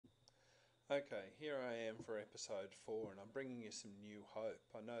Okay, here I am for episode 4 and I'm bringing you some new hope.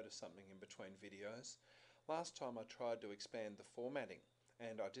 I noticed something in between videos. Last time I tried to expand the formatting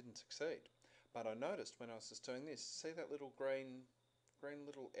and I didn't succeed. But I noticed when I was just doing this, see that little green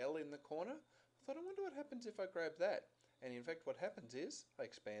little L in the corner? I thought, I wonder what happens if I grab that. And in fact what happens is I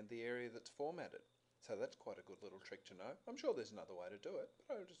expand the area that's formatted. So that's quite a good little trick to know. I'm sure there's another way to do it,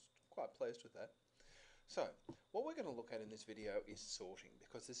 but I'm just quite pleased with that. So, what we're going to look at in this video is sorting,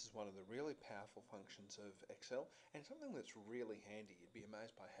 because this is one of the really powerful functions of Excel and something that's really handy. You'd be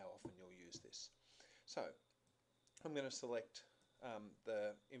amazed by how often you'll use this. So, I'm going to select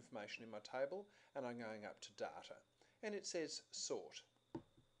the information in my table and I'm going up to data and it says sort.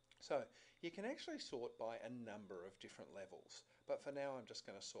 So you can actually sort by a number of different levels, but for now I'm just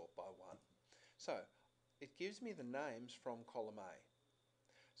going to sort by one. So it gives me the names from column A.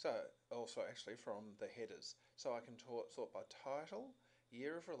 So also actually from the headers. So I can sort by title,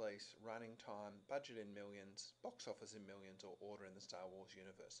 year of release, running time, budget in millions, box office in millions, or order in the Star Wars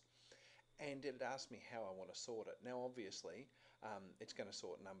universe. And it asks me how I want to sort it. Now obviously it's going to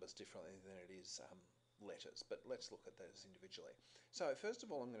sort numbers differently than it is letters, but let's look at those individually. So first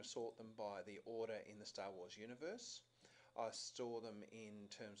of all I'm going to sort them by the order in the Star Wars universe. I store them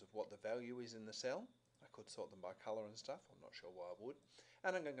in terms of what the value is in the cell. I could sort them by colour and stuff, I'm not sure why I would.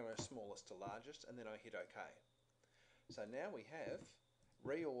 And I'm going to go smallest to largest and then I hit OK. So now we have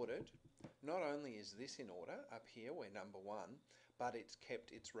reordered. Not only is this in order up here, we're number 1, but it's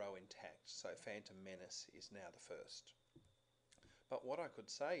kept its row intact. So Phantom Menace is now the first. But what I could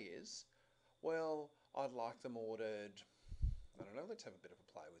say is, well, I'd like them ordered, I don't know, let's have a bit of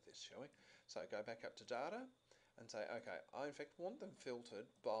a play with this, shall we? So go back up to data and say, okay, I in fact want them filtered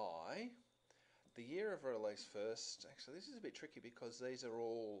by the year of release first. Actually, this is a bit tricky because these are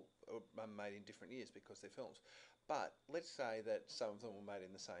all made in different years because they're films. But let's say that some of them were made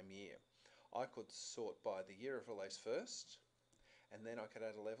in the same year. I could sort by the year of release first, and then I could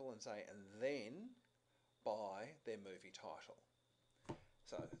add a level and say, and then by their movie title.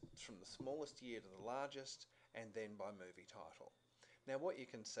 So it's from the smallest year to the largest, and then by movie title. Now what you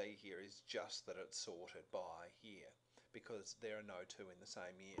can see here is just that it's sorted by year, because there are no two in the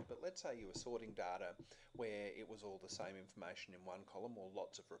same year. But let's say you were sorting data where it was all the same information in one column or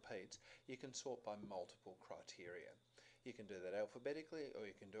lots of repeats. You can sort by multiple criteria. You can do that alphabetically or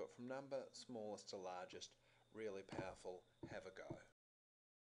you can do it from number, smallest to largest. Really powerful. Have a go.